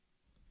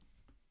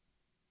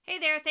Hey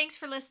there, thanks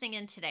for listening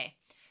in today.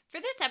 For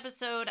this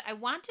episode, I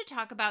want to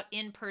talk about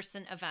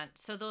in-person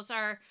events. So those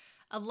are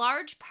a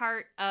large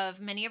part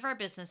of many of our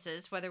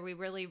businesses, whether we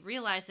really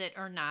realize it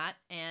or not,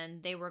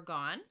 and they were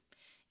gone.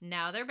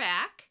 Now they're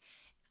back.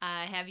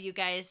 Have you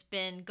guys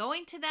been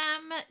going to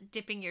them,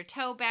 dipping your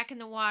toe back in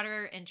the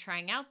water and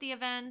trying out the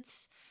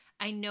events?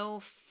 I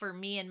know for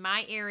me in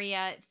my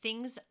area,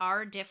 things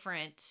are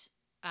different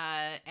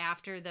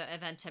after the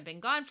events have been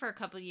gone for a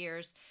couple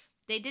years.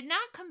 They did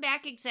not come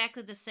back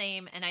exactly the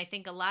same, and I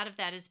think a lot of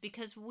that is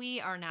because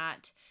we are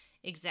not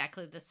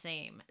exactly the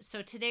same.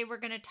 So today we're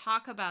going to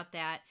talk about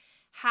that,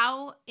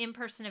 how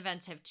in-person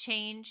events have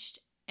changed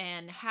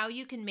and how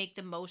you can make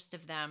the most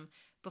of them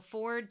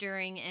before,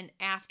 during, and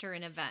after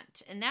an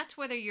event. And that's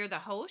whether you're the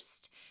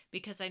host,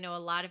 because I know a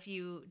lot of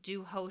you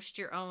do host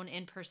your own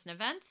in-person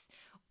events,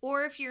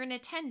 or if you're an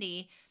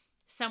attendee,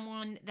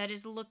 someone that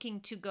is looking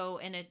to go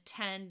and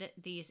attend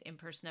these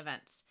in-person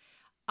events.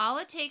 All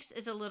it takes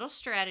is a little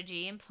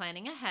strategy and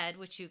planning ahead,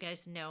 which you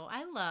guys know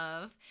I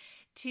love,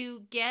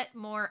 to get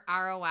more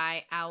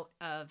ROI out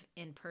of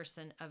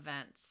in-person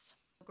events.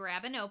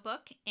 Grab a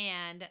notebook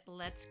and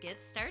let's get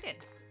started.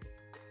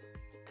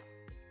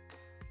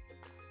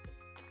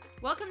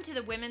 Welcome to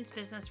the Women's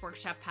Business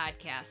Workshop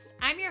Podcast.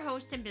 I'm your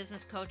host and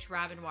business coach,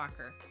 Robin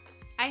Walker.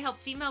 I help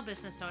female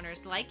business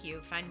owners like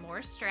you find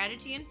more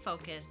strategy and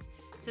focus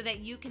so that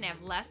you can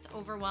have less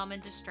overwhelm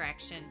and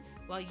distraction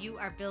while you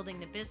are building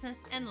the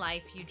business and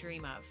life you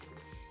dream of.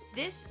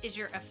 This is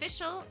your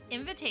official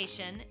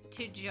invitation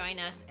to join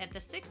us at the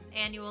 6th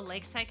Annual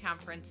Lakeside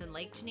Conference in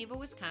Lake Geneva,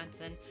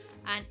 Wisconsin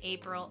on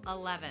April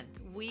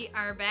 11th. We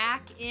are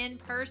back in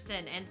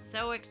person and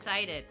so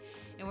excited,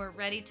 and we're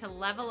ready to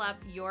level up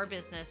your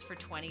business for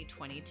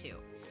 2022.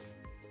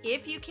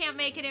 If you can't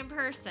make it in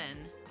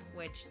person,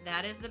 which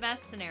that is the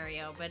best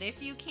scenario, but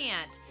if you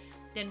can't,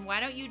 then why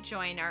don't you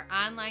join our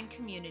online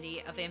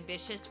community of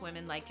ambitious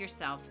women like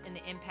yourself in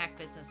the Impact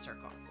Business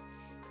Circle?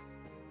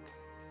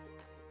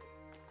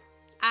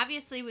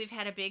 Obviously, we've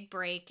had a big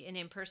break in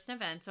in-person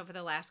events over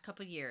the last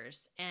couple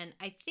years, and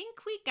I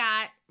think we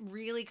got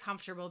really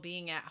comfortable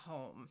being at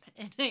home.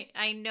 And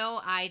I know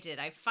I did.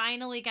 I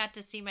finally got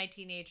to see my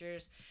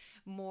teenagers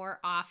more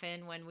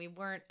often when we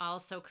weren't all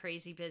so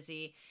crazy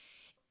busy.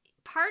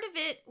 Part of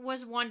it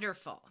was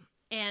wonderful,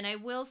 and I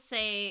will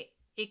say,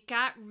 it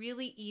got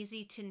really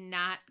easy to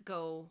not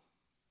go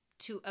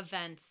to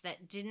events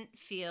that didn't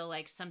feel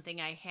like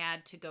something I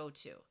had to go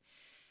to.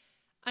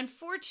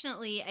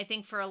 Unfortunately, I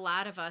think for a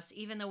lot of us,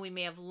 even though we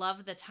may have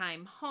loved the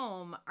time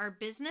home, our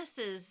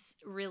businesses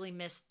really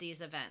missed these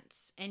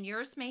events, and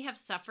yours may have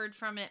suffered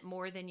from it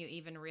more than you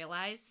even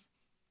realize.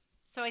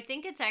 So I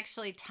think it's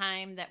actually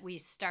time that we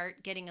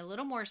start getting a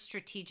little more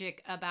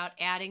strategic about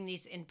adding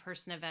these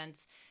in-person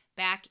events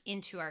back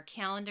into our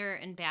calendar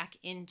and back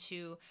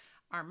into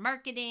our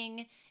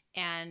marketing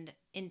and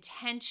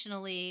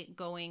intentionally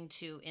going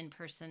to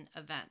in-person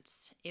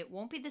events. It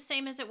won't be the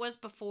same as it was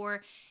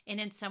before, and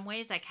in some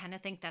ways I kind of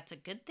think that's a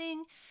good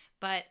thing,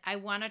 but I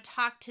want to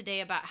talk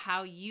today about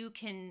how you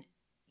can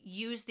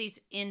use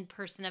these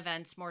in-person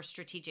events more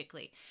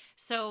strategically.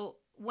 So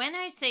when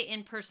I say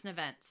in-person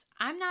events,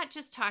 I'm not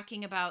just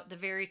talking about the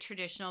very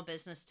traditional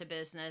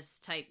business-to-business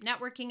type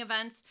networking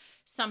events.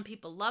 Some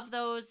people love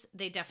those.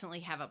 They definitely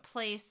have a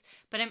place,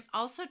 but I'm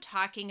also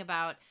talking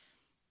about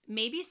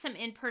maybe some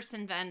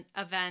in-person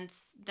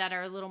events that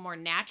are a little more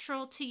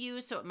natural to you.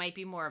 So it might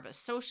be more of a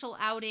social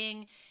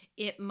outing.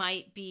 It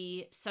might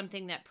be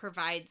something that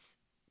provides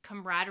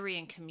camaraderie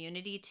and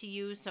community to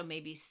you. So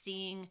maybe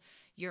seeing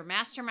your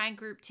mastermind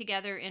group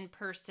together in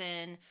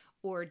person,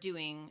 or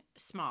doing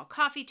small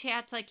coffee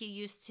chats like you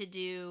used to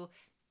do,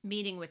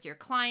 meeting with your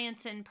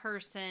clients in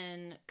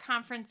person,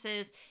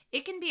 conferences.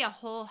 It can be a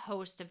whole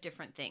host of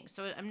different things.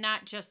 So I'm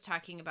not just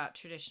talking about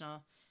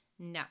traditional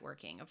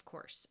networking, of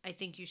course. I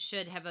think you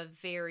should have a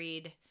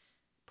varied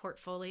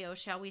portfolio,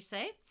 shall we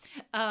say,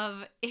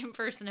 of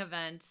in-person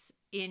events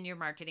in your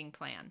marketing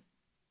plan.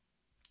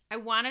 I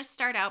want to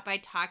start out by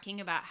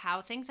talking about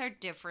how things are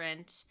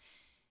different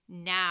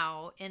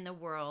now in the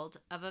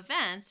world of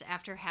events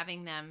after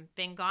having them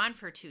been gone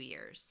for 2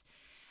 years.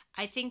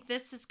 I think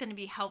this is going to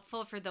be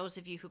helpful for those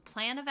of you who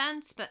plan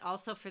events, but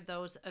also for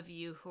those of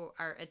you who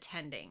are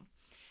attending.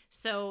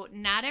 So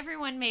not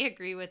everyone may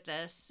agree with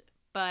this,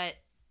 but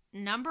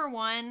number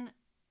one,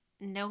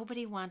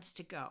 nobody wants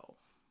to go.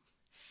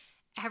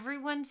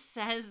 Everyone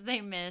says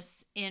they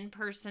miss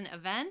in-person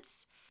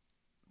events,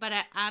 but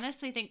I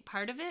honestly think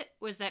part of it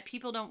was that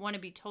people don't want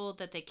to be told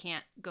that they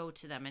can't go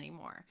to them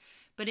anymore.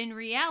 But in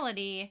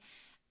reality,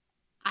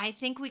 I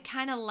think we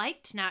kind of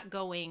liked not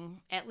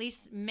going. At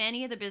least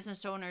many of the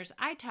business owners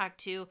I talked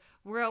to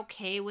were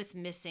okay with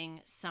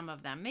missing some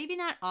of them. Maybe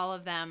not all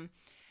of them,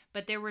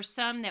 but there were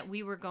some that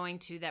we were going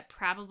to that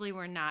probably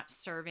were not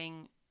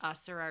serving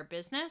us or our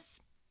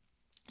business.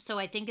 So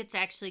I think it's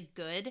actually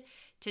good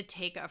to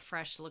take a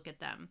fresh look at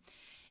them.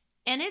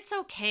 And it's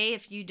okay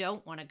if you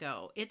don't want to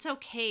go. It's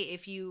okay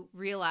if you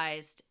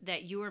realized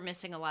that you were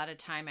missing a lot of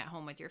time at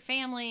home with your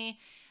family.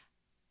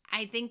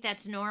 I think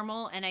that's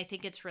normal, and I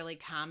think it's really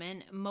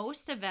common.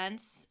 Most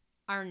events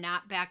are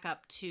not back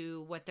up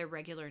to what their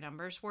regular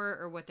numbers were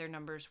or what their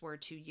numbers were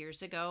 2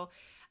 years ago.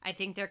 I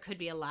think there could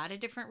be a lot of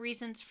different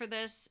reasons for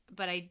this,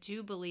 but I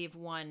do believe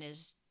one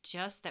is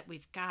just that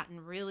we've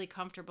gotten really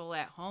comfortable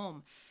at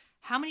home.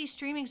 How many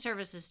streaming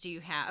services do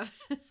you have?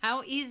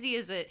 How easy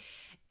is it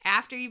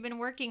after you've been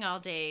working all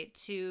day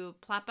to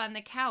plop on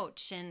the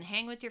couch and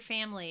hang with your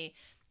family,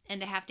 and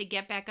to have to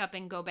get back up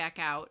and go back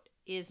out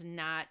is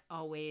not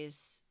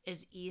always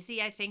as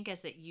easy, I think,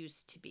 as it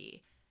used to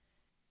be.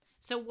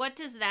 So what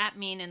does that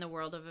mean in the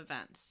world of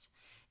events?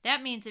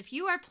 That means if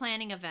you are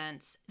planning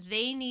events,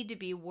 they need to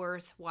be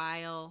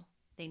worthwhile.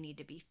 They need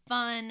to be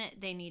fun.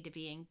 They need to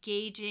be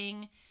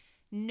engaging.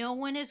 No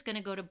one is going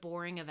to go to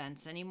boring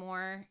events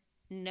anymore.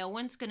 No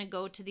one's going to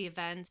go to the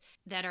events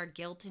that are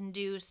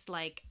guilt-induced,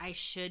 like, I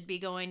should be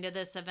going to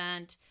this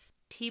event.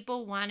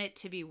 People want it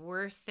to be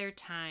worth their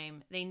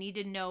time. They need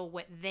to know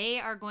what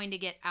they are going to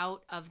get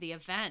out of the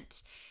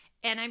event.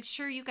 And I'm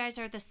sure you guys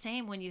are the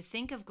same when you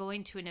think of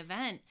going to an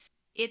event.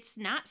 It's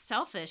not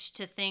selfish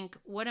to think,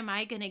 what am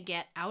I going to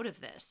get out of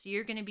this?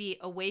 You're going to be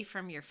away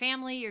from your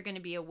family. You're going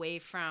to be away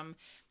from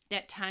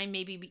that time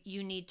maybe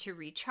you need to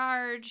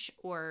recharge,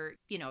 or,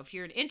 if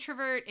you're an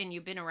introvert and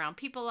you've been around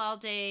people all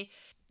day,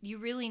 you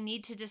really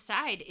need to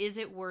decide, is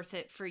it worth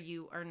it for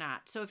you or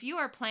not? So if you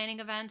are planning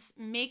events,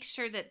 make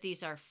sure that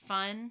these are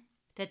fun,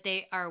 that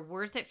they are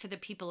worth it for the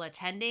people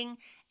attending,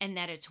 and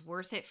that it's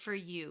worth it for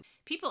you.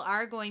 People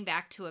are going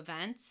back to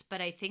events,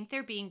 but I think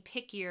they're being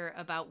pickier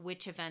about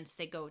which events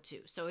they go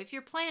to. So if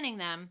you're planning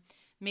them,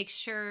 make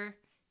sure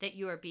that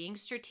you are being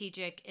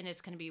strategic and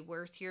it's going to be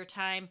worth your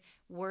time,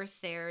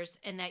 worth theirs,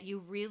 and that you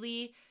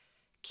really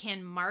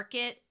can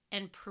market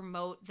and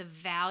promote the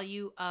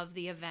value of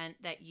the event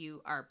that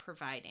you are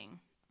providing.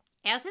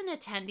 As an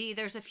attendee,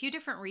 there's a few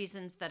different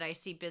reasons that I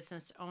see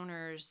business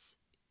owners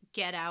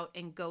get out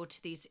and go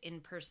to these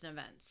in-person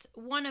events.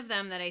 One of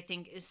them that I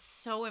think is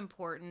so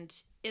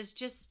important is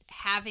just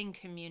having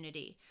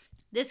community.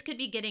 This could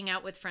be getting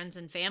out with friends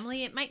and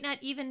family. It might not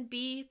even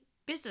be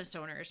business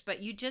owners,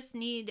 but you just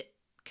need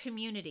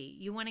community.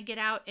 You want to get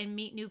out and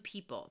meet new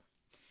people.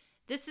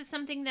 This is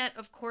something that,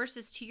 of course,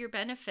 is to your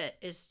benefit,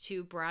 is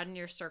to broaden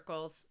your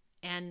circles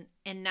and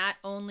not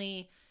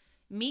only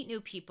meet new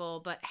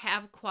people, but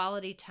have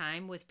quality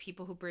time with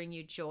people who bring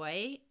you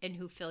joy and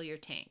who fill your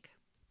tank.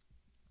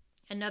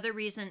 Another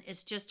reason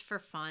is just for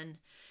fun.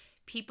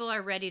 People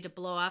are ready to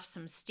blow off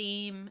some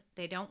steam.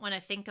 They don't want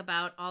to think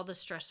about all the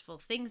stressful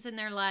things in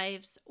their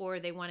lives, or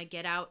they want to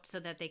get out so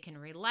that they can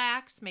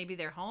relax. Maybe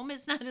their home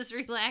is not as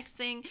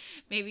relaxing.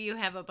 Maybe you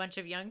have a bunch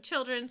of young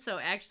children, so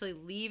actually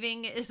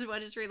leaving is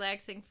what is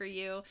relaxing for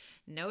you.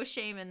 No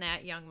shame in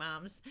that, young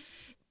moms.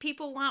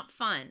 People want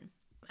fun.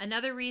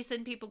 Another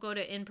reason people go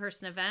to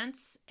in-person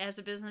events as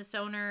a business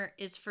owner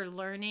is for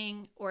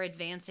learning or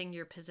advancing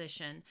your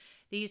position.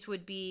 These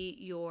would be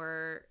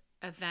your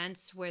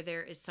events where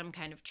there is some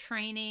kind of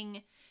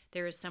training,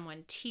 there is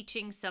someone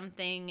teaching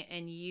something,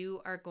 and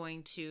you are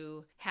going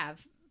to have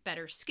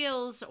better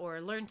skills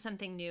or learn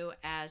something new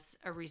as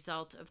a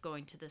result of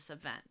going to this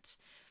event.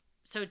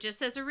 So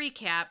just as a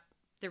recap,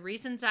 the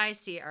reasons I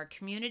see are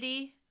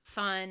community,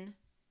 fun,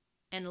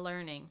 and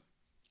learning.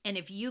 And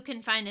if you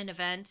can find an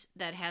event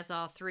that has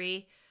all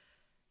three,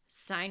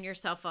 sign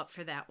yourself up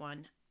for that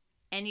one.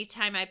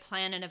 Anytime I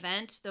plan an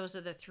event, those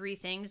are the three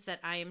things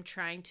that I am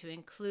trying to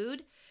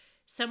include.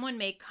 Someone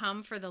may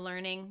come for the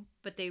learning,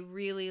 but they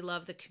really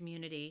love the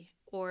community,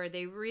 or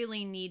they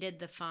really needed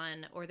the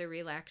fun or the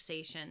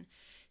relaxation.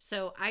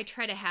 So I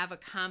try to have a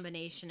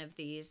combination of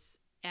these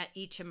at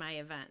each of my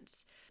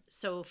events.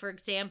 So for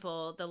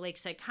example, the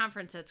Lakeside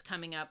Conference that's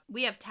coming up,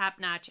 we have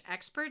top-notch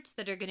experts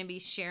that are going to be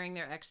sharing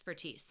their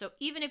expertise. So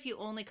even if you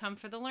only come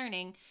for the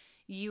learning,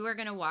 you are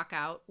going to walk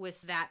out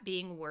with that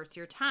being worth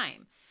your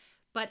time.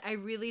 But I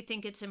really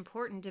think it's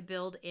important to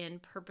build in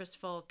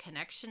purposeful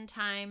connection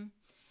time.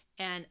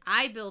 And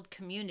I build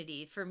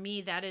community. For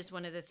me, that is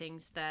one of the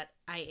things that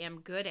I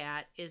am good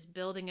at, is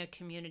building a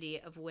community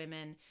of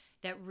women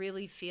that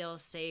really feel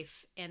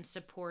safe and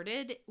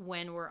supported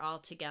when we're all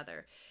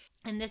together.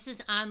 And this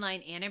is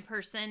online and in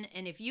person.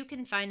 And if you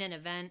can find an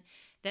event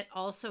that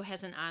also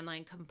has an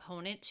online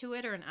component to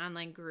it, or an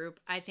online group,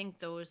 I think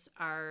those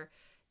are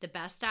the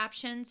best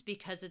options,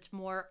 because it's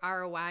more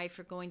ROI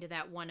for going to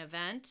that one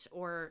event,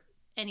 or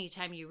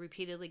anytime you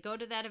repeatedly go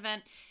to that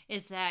event,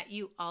 is that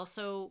you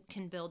also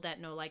can build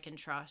that know, like, and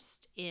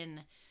trust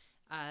in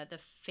the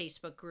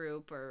Facebook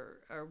group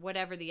or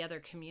whatever the other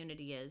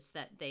community is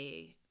that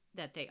they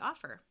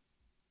offer.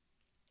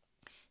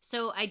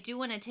 So I do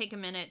want to take a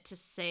minute to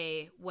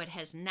say what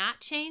has not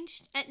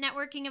changed at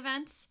networking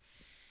events.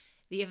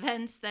 The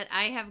events that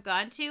I have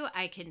gone to,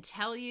 I can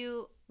tell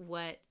you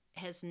what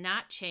has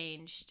not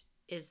changed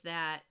is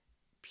that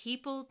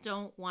people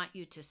don't want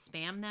you to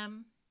spam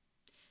them.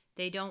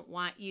 They don't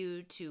want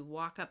you to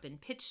walk up and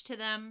pitch to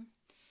them.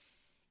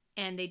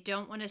 And they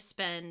don't want to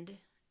spend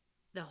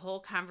the whole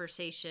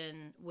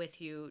conversation with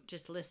you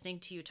just listening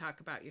to you talk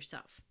about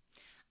yourself.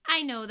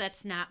 I know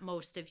that's not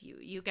most of you.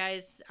 You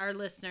guys are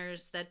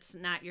listeners. That's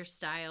not your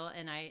style,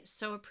 and I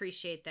so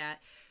appreciate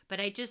that. But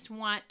I just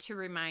want to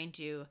remind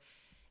you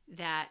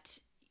that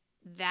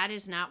that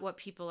is not what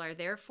people are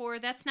there for.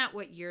 That's not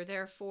what you're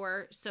there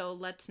for. So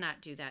let's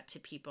not do that to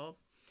people.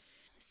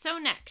 So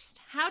next,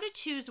 how to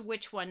choose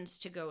which ones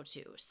to go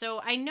to.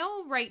 So I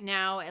know right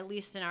now, at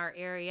least in our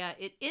area,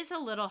 it is a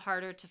little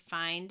harder to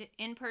find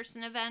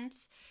in-person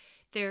events.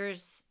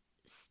 There's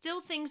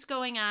still things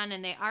going on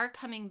and they are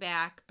coming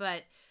back,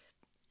 but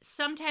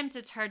sometimes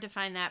it's hard to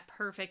find that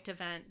perfect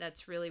event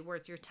that's really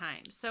worth your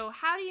time. So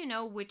how do you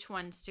know which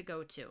ones to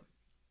go to?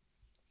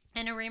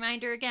 And a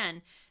reminder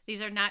again,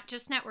 these are not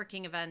just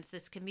networking events.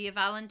 This can be a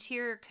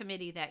volunteer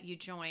committee that you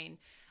join.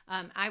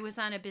 I was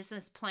on a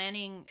business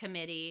planning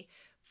committee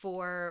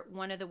for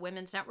one of the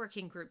women's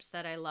networking groups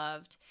that I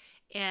loved.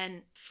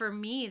 And for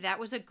me, that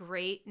was a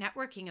great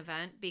networking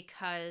event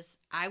because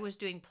I was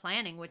doing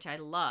planning, which I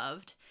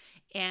loved,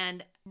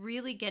 and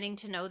really getting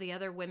to know the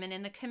other women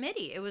in the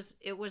committee. It was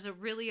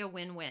really a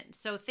win-win.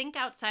 So think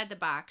outside the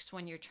box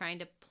when you're trying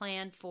to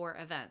plan for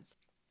events.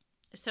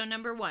 So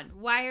number one,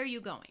 why are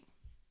you going?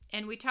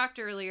 And we talked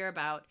earlier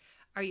about,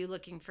 are you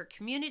looking for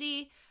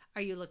community?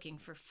 Are you looking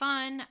for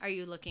fun? Are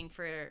you looking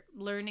for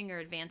learning or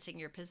advancing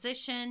your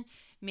position?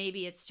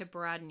 Maybe it's to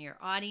broaden your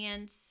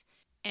audience.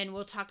 And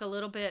we'll talk a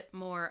little bit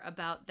more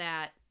about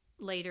that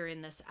later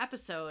in this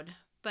episode.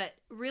 But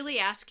really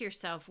ask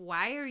yourself,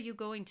 why are you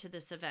going to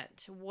this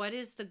event? What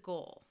is the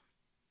goal?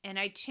 And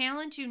I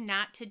challenge you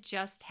not to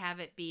just have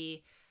it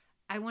be,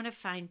 I want to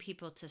find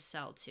people to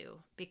sell to,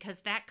 because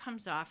that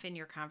comes off in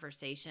your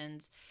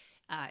conversations.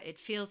 It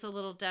feels a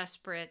little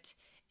desperate,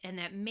 and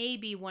that may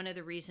be one of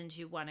the reasons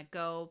you want to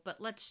go. But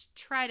let's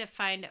try to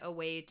find a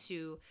way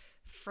to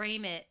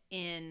frame it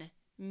in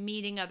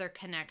meeting other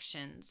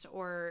connections,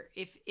 or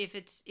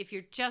if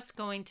you're just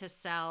going to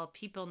sell,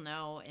 people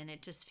know, and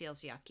it just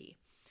feels yucky.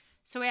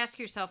 So ask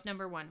yourself,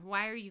 number one,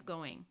 why are you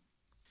going?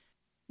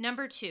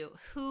 Number two,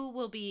 who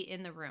will be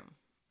in the room?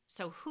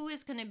 So who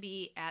is going to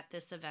be at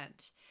this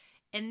event?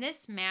 And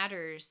this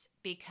matters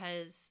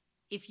because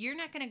if you're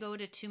not going to go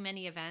to too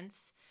many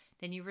events,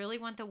 then you really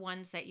want the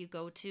ones that you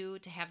go to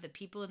have the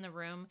people in the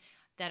room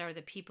that are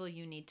the people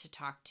you need to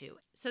talk to.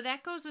 So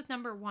that goes with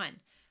number one.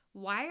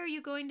 Why are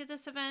you going to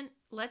this event?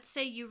 Let's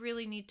say you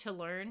really need to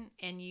learn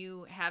and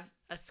you have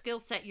a skill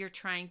set you're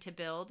trying to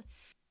build.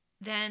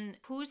 Then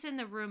who's in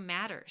the room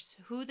matters.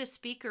 Who the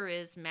speaker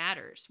is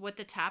matters. What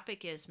the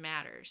topic is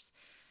matters.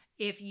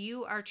 If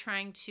you are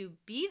trying to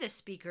be the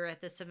speaker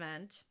at this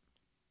event,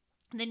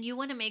 then you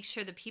want to make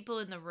sure the people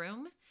in the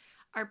room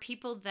are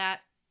people that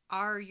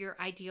are your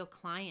ideal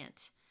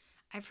client.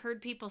 I've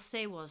heard people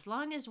say, well, as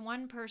long as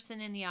one person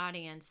in the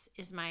audience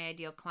is my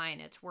ideal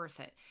client, it's worth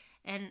it.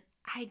 And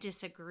I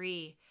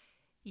disagree.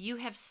 You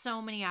have so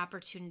many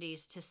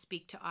opportunities to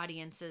speak to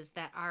audiences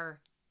that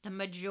are the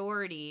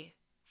majority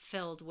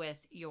filled with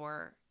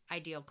your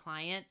ideal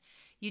client.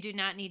 You do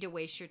not need to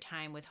waste your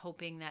time with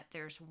hoping that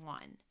there's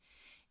one.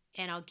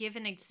 And I'll give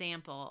an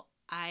example.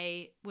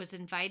 I was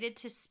invited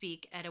to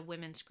speak at a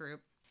women's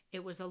group.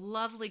 It was a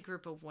lovely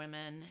group of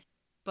women.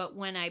 But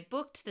when I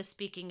booked the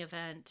speaking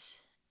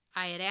event,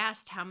 I had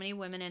asked how many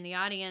women in the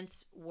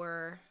audience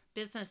were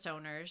business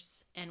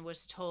owners and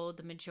was told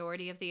the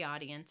majority of the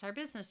audience are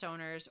business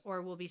owners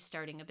or will be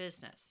starting a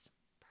business.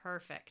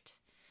 Perfect.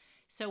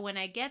 So when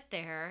I get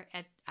there,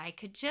 I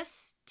could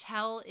just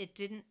tell it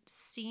didn't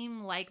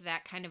seem like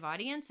that kind of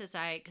audience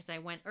because I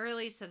went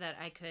early so that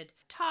I could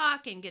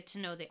talk and get to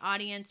know the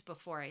audience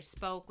before I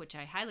spoke, which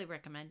I highly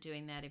recommend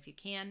doing that if you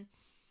can.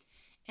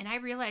 And I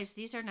realized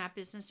these are not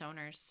business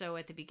owners. So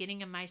at the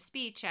beginning of my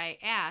speech, I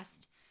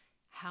asked,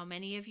 how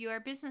many of you are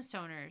business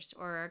owners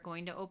or are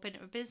going to open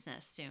a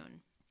business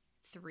soon?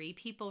 3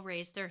 people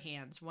raised their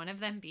hands, one of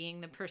them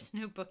being the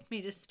person who booked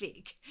me to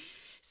speak.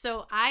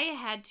 So I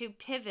had to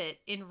pivot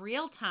in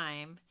real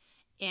time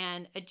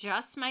and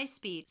adjust my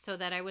speech so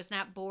that I was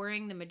not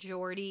boring the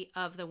majority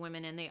of the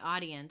women in the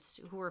audience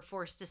who were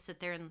forced to sit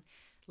there and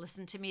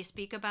listen to me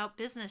speak about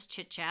business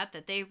chit-chat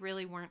that they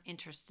really weren't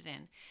interested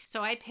in.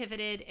 So I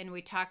pivoted and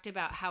we talked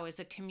about how as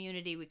a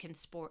community we can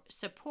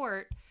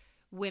support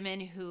women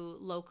who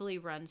locally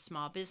run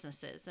small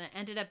businesses. And it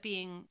ended up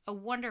being a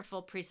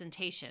wonderful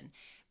presentation.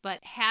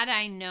 But had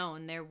I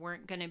known there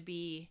weren't going to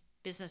be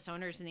business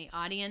owners in the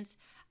audience,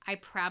 I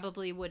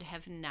probably would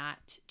have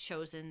not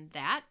chosen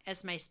that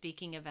as my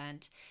speaking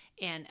event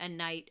and a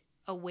night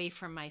away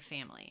from my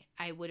family.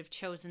 I would have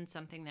chosen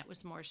something that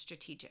was more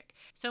strategic.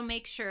 So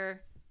make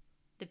sure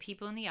the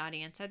people in the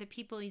audience are the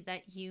people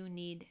that you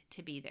need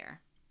to be there.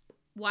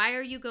 Why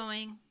are you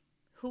going?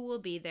 Who will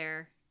be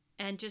there?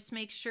 And just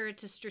make sure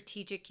it's a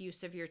strategic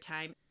use of your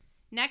time.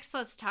 Next,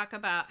 let's talk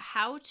about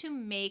how to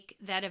make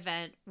that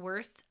event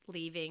worth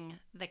leaving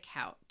the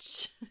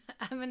couch.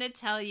 I'm going to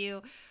tell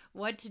you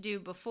what to do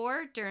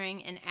before,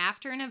 during, and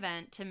after an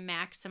event to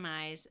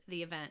maximize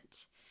the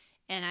event.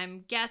 And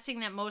I'm guessing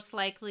that most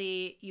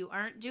likely you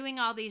aren't doing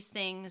all these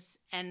things,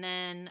 and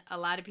then a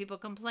lot of people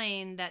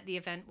complain that the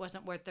event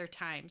wasn't worth their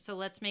time. So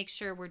let's make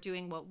sure we're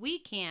doing what we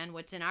can,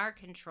 what's in our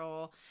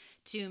control,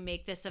 to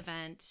make this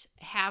event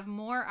have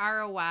more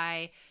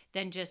ROI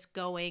than just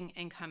going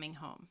and coming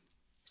home.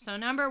 So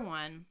number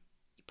one,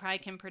 probably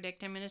can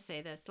predict I'm going to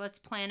say this. Let's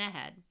plan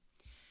ahead.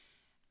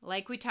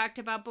 Like we talked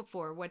about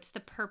before, what's the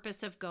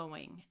purpose of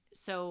going?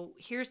 So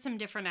here's some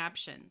different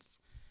options.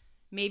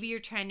 Maybe you're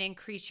trying to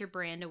increase your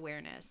brand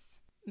awareness.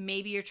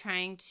 Maybe you're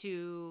trying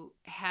to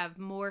have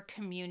more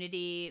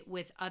community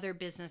with other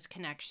business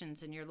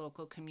connections in your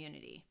local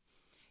community.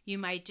 You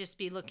might just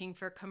be looking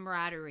for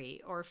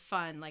camaraderie or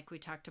fun, like we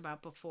talked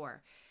about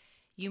before.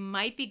 You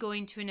might be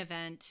going to an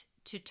event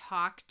to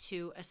talk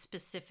to a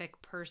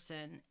specific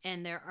person,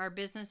 and there are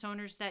business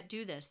owners that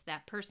do this.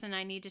 That person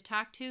I need to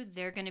talk to,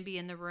 they're going to be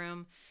in the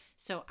room,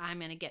 so I'm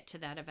going to get to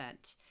that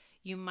event.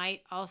 You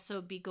might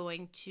also be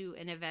going to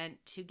an event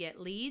to get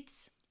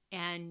leads,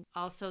 and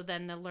also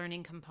then the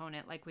learning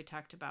component like we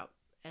talked about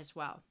as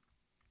well.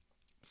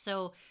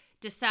 So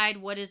decide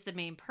what is the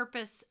main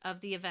purpose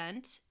of the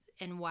event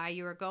and why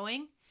you are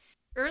going.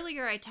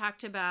 Earlier, I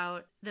talked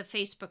about the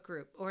Facebook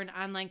group or an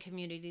online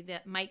community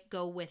that might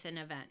go with an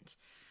event.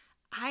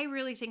 I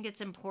really think it's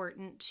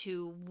important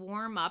to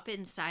warm up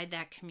inside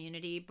that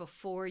community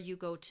before you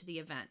go to the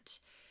event.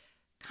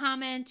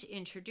 Comment,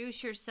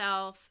 introduce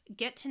yourself,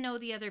 get to know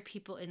the other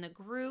people in the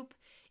group.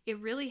 It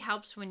really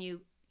helps when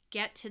you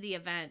get to the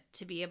event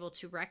to be able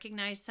to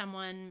recognize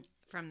someone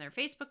from their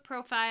Facebook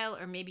profile,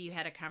 or maybe you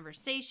had a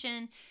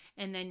conversation,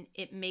 and then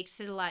it makes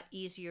it a lot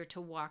easier to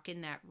walk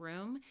in that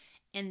room.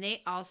 And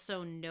they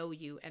also know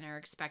you and are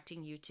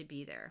expecting you to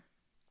be there.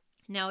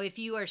 Now, if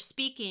you are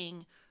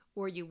speaking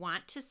or you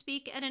want to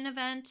speak at an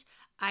event,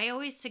 I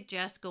always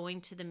suggest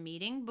going to the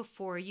meeting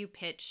before you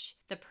pitch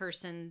the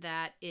person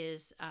that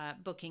is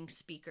booking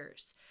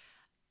speakers.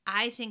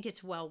 I think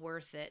it's well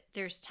worth it.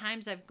 There's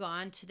times I've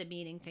gone to the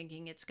meeting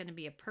thinking it's going to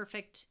be a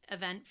perfect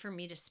event for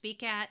me to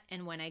speak at,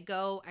 and when I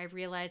go, I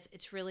realize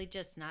it's really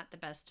just not the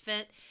best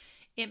fit.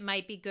 It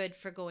might be good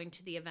for going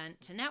to the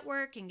event to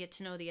network and get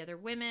to know the other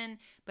women,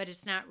 but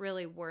it's not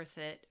really worth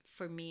it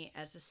for me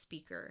as a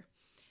speaker.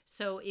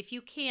 So if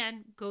you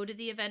can, go to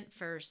the event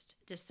first,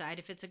 decide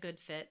if it's a good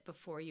fit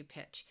before you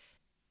pitch.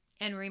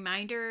 And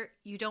reminder,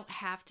 you don't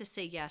have to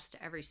say yes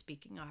to every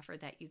speaking offer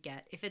that you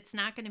get. If it's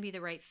not going to be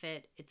the right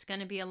fit, it's going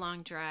to be a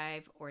long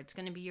drive, or it's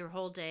going to be your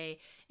whole day,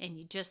 and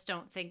you just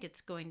don't think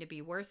it's going to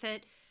be worth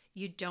it,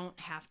 you don't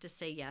have to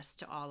say yes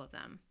to all of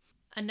them.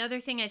 Another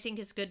thing I think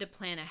is good to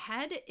plan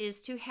ahead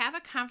is to have a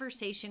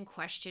conversation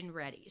question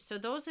ready. So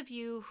those of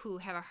you who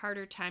have a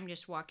harder time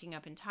just walking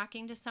up and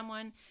talking to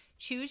someone,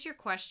 choose your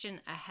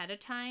question ahead of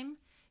time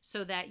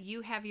so that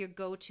you have your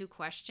go-to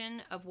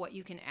question of what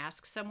you can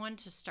ask someone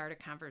to start a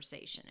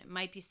conversation. It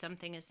might be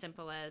something as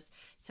simple as,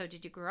 so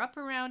did you grow up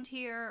around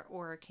here?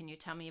 Or can you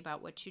tell me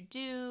about what you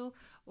do?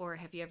 Or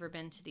have you ever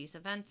been to these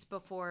events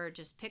before?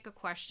 Just pick a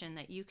question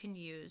that you can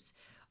use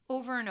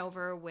over and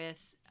over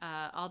with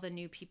all the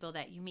new people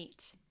that you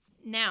meet.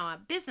 Now,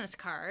 business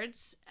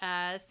cards,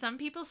 some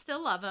people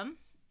still love them,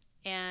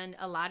 and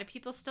a lot of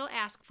people still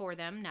ask for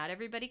them. Not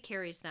everybody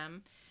carries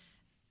them,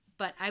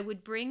 but I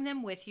would bring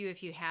them with you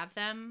if you have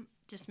them.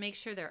 Just make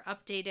sure they're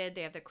updated,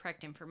 they have the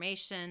correct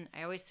information.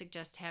 I always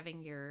suggest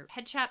having your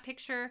headshot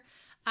picture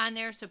on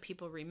there so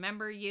people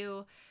remember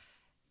you.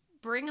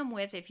 Bring them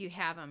with if you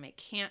have them. It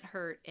can't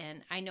hurt,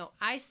 and I know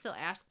I still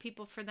ask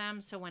people for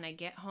them, so when I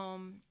get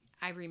home,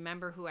 I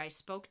remember who I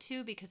spoke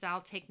to because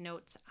I'll take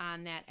notes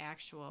on that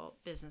actual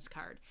business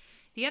card.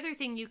 The other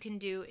thing you can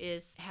do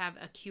is have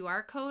a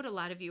QR code. A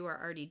lot of you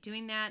are already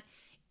doing that.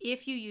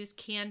 If you use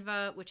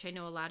Canva, which I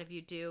know a lot of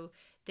you do,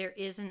 there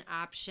is an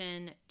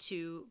option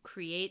to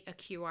create a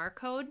QR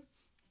code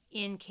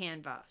in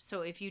Canva.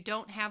 So if you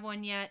don't have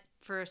one yet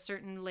for a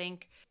certain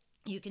link,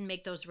 you can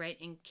make those right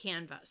in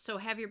Canva. So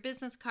have your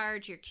business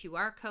card, your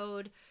QR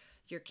code,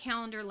 your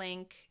calendar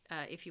link,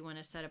 if you want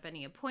to set up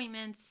any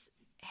appointments.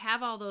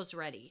 Have all those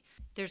ready.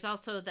 There's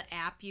also the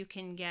app you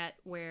can get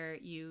where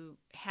you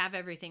have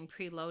everything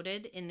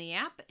preloaded in the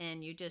app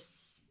and you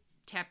just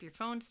tap your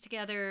phones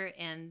together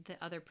and the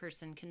other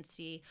person can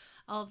see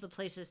all of the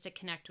places to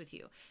connect with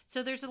you.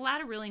 So there's a lot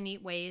of really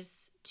neat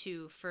ways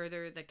to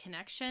further the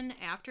connection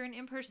after an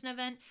in-person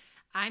event.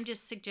 I'm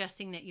just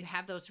suggesting that you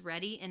have those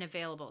ready and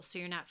available so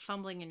you're not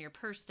fumbling in your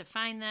purse to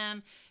find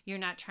them. You're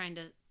not trying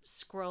to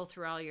scroll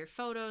through all your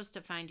photos to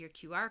find your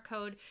QR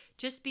code.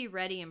 Just be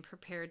ready and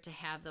prepared to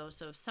have those.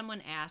 So if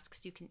someone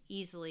asks, you can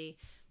easily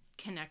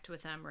connect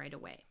with them right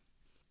away.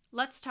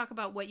 Let's talk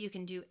about what you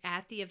can do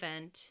at the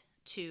event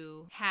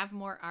to have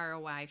more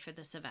ROI for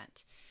this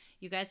event.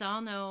 You guys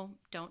all know,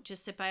 don't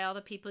just sit by all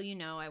the people you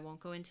know. I won't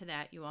go into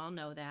that. You all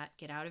know that.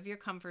 Get out of your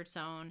comfort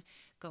zone.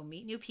 Go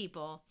meet new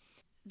people.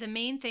 The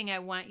main thing I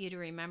want you to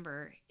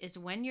remember is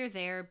when you're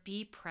there,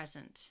 be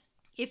present.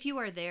 If you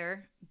are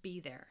there,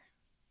 be there.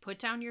 Put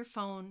down your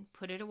phone,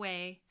 put it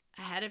away.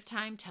 Ahead of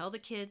time, tell the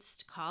kids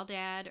to call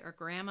dad or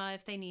grandma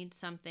if they need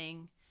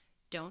something.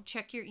 Don't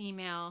check your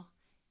email.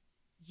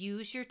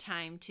 Use your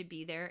time to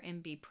be there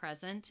and be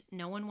present.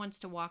 No one wants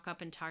to walk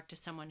up and talk to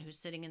someone who's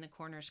sitting in the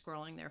corner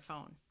scrolling their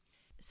phone.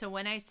 So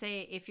when I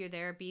say if you're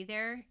there, be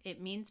there,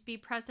 it means be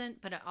present,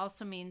 but it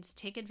also means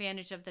take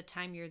advantage of the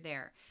time you're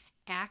there.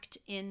 Act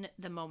in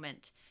the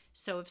moment.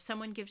 So if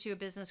someone gives you a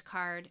business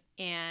card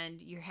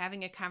and you're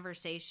having a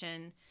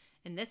conversation,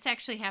 And this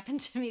actually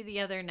happened to me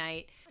the other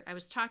night. I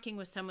was talking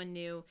with someone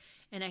new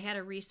and I had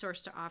a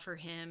resource to offer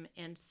him.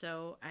 And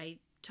so I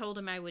told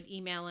him I would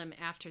email him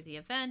after the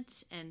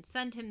event and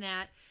send him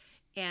that.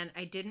 And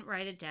I didn't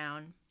write it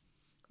down.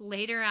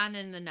 Later on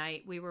in the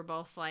night, we were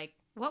both like,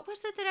 what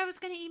was it that I was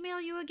going to email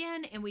you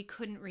again? And we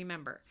couldn't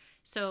remember.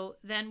 So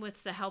then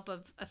with the help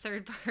of a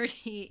third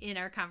party in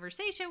our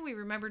conversation, we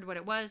remembered what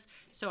it was.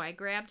 So I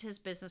grabbed his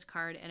business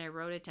card and I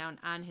wrote it down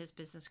on his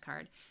business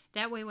card.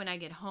 That way, when I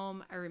get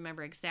home, I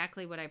remember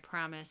exactly what I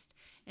promised.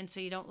 And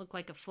so you don't look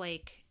like a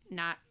flake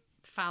not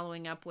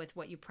following up with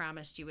what you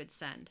promised you would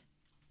send.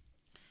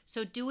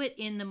 So do it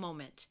in the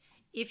moment.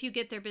 If you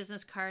get their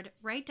business card,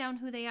 write down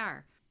who they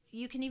are.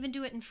 You can even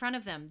do it in front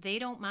of them. They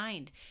don't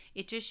mind.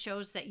 It just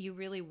shows that you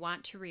really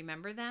want to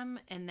remember them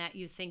and that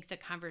you think the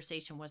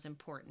conversation was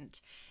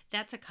important.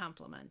 That's a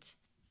compliment.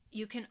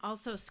 You can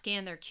also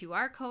scan their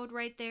QR code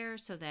right there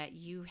so that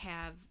you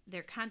have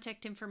their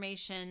contact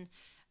information.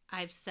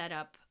 I've set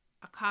up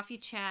a coffee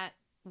chat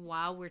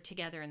while we're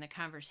together in the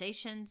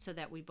conversation so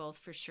that we both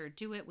for sure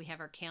do it. We have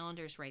our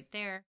calendars right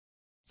there.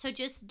 So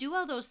just do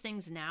all those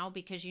things now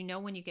because you know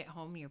when you get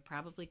home, you're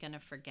probably going to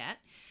forget.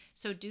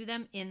 So do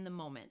them in the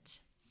moment.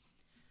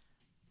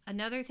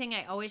 Another thing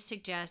I always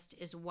suggest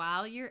is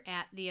while you're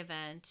at the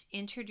event,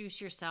 introduce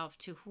yourself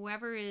to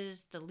whoever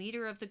is the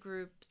leader of the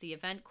group, the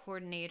event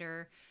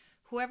coordinator,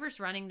 whoever's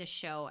running the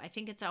show. I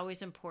think it's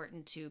always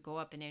important to go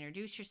up and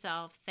introduce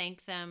yourself,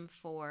 thank them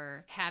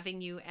for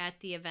having you at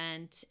the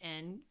event,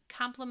 and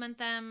compliment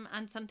them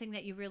on something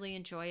that you really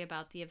enjoy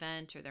about the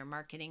event or their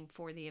marketing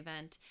for the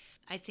event.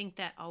 I think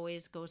that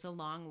always goes a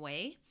long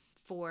way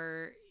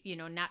for,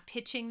 not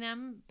pitching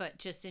them, but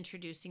just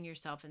introducing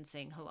yourself and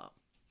saying hello.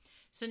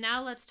 So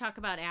now let's talk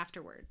about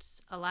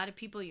afterwards. A lot of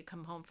people, you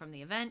come home from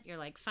the event, you're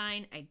like,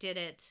 fine, I did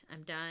it,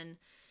 I'm done.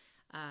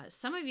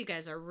 Some of you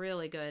guys are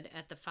really good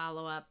at the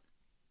follow-up.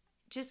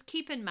 Just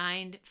keep in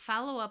mind,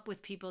 follow up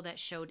with people that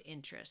showed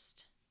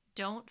interest.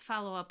 Don't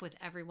follow up with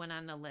everyone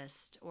on the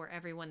list or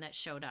everyone that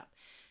showed up.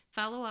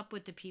 Follow up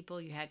with the people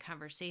you had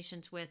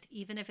conversations with,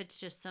 even if it's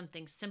just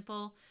something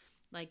simple,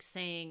 like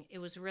saying, it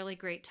was really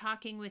great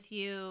talking with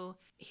you.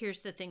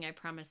 Here's the thing I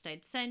promised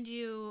I'd send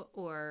you,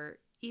 or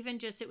even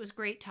just, it was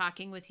great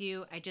talking with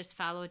you. I just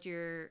followed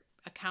your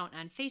account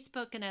on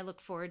Facebook and I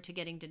look forward to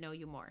getting to know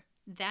you more.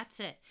 That's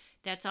it.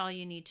 That's all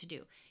you need to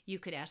do. You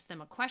could ask them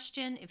a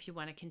question if you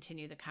want to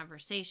continue the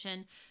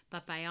conversation,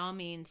 but by all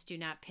means, do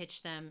not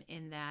pitch them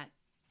in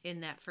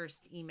that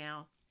first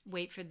email.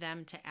 Wait for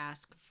them to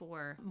ask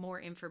for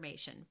more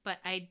information. But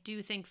I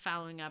do think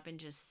following up and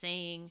just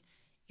saying,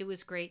 it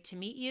was great to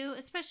meet you,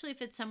 especially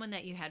if it's someone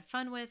that you had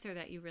fun with or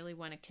that you really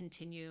want to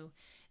continue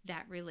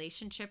that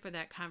relationship or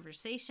that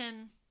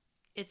conversation.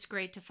 It's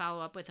great to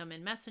follow up with them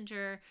in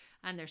Messenger,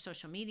 on their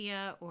social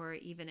media, or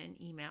even an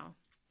email.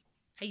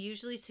 I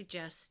usually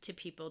suggest to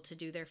people to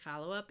do their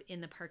follow-up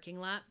in the parking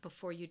lot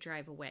before you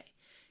drive away,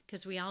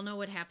 because we all know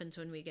what happens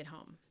when we get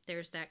home.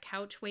 There's that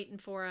couch waiting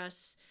for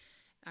us,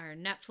 our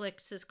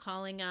Netflix is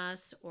calling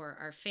us, or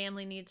our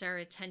family needs our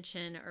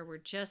attention, or we're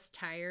just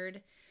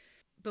tired.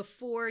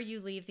 Before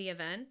you leave the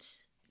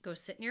event, go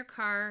sit in your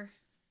car,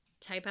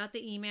 type out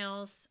the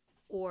emails,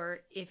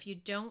 or if you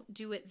don't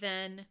do it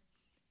then,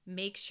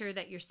 make sure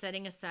that you're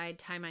setting aside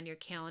time on your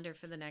calendar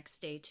for the next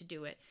day to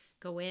do it.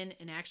 Go in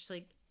and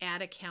actually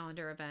add a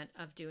calendar event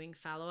of doing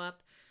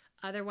follow-up.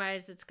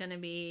 Otherwise, it's going to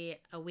be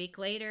a week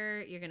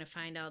later. You're going to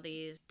find all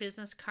these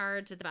business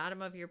cards at the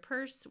bottom of your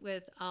purse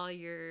with all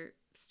your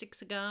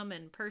sticks of gum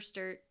and purse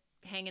dirt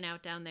hanging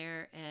out down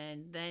there.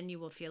 And then you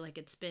will feel like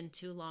it's been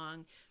too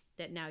long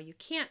that now you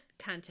can't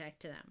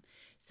contact them.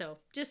 So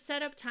just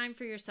set up time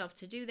for yourself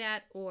to do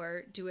that,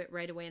 or do it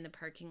right away in the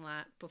parking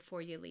lot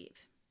before you leave.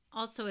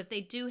 Also, if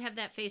they do have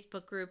that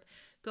Facebook group,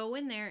 go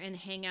in there and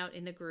hang out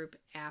in the group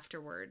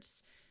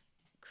afterwards.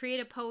 Create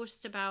a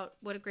post about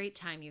what a great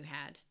time you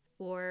had,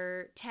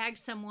 or tag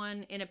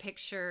someone in a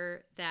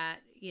picture that,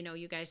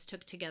 you guys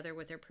took together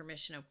with their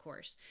permission, of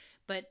course.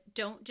 But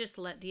don't just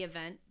let the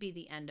event be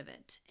the end of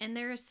it. And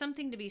there is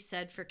something to be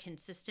said for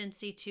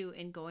consistency too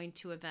in going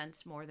to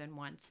events more than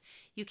once.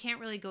 You can't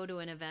really go to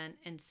an event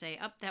and say,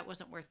 oh, that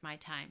wasn't worth my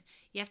time.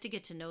 You have to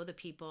get to know the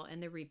people,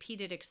 and the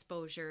repeated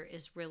exposure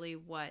is really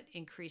what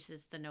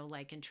increases the know,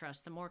 like, and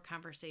trust, the more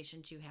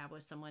conversations you have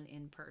with someone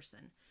in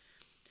person.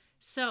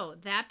 So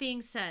that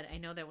being said, I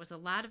know that was a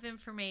lot of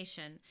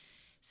information.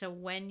 So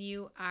when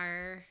you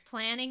are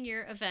planning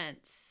your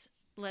events,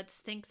 let's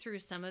think through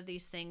some of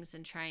these things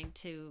and trying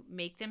to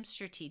make them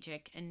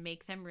strategic and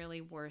make them really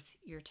worth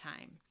your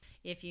time.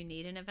 If you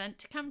need an event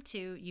to come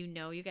to,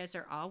 you guys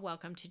are all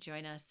welcome to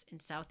join us in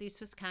Southeast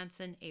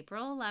Wisconsin,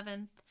 April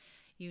 11th.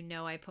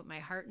 I put my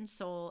heart and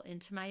soul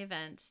into my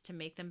events to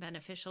make them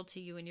beneficial to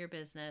you and your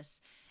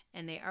business,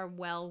 and they are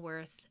well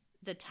worth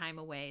the time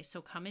away.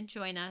 So come and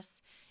join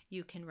us.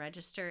 You can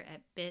register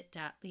at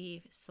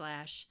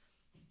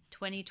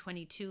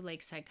bit.ly/2022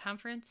 Lakeside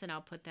Conference, and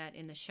I'll put that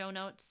in the show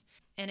notes.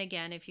 And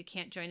again, if you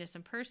can't join us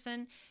in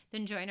person,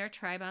 then join our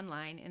tribe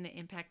online in the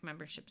Impact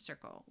Membership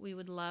Circle. We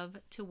would love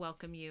to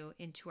welcome you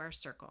into our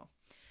circle.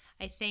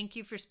 I thank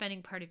you for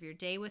spending part of your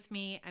day with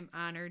me. I'm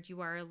honored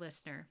you are a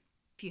listener.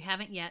 If you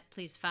haven't yet,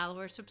 please follow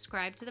or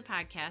subscribe to the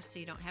podcast so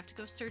you don't have to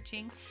go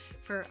searching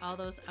for all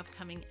those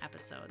upcoming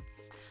episodes.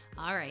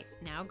 All right,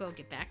 now go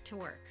get back to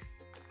work.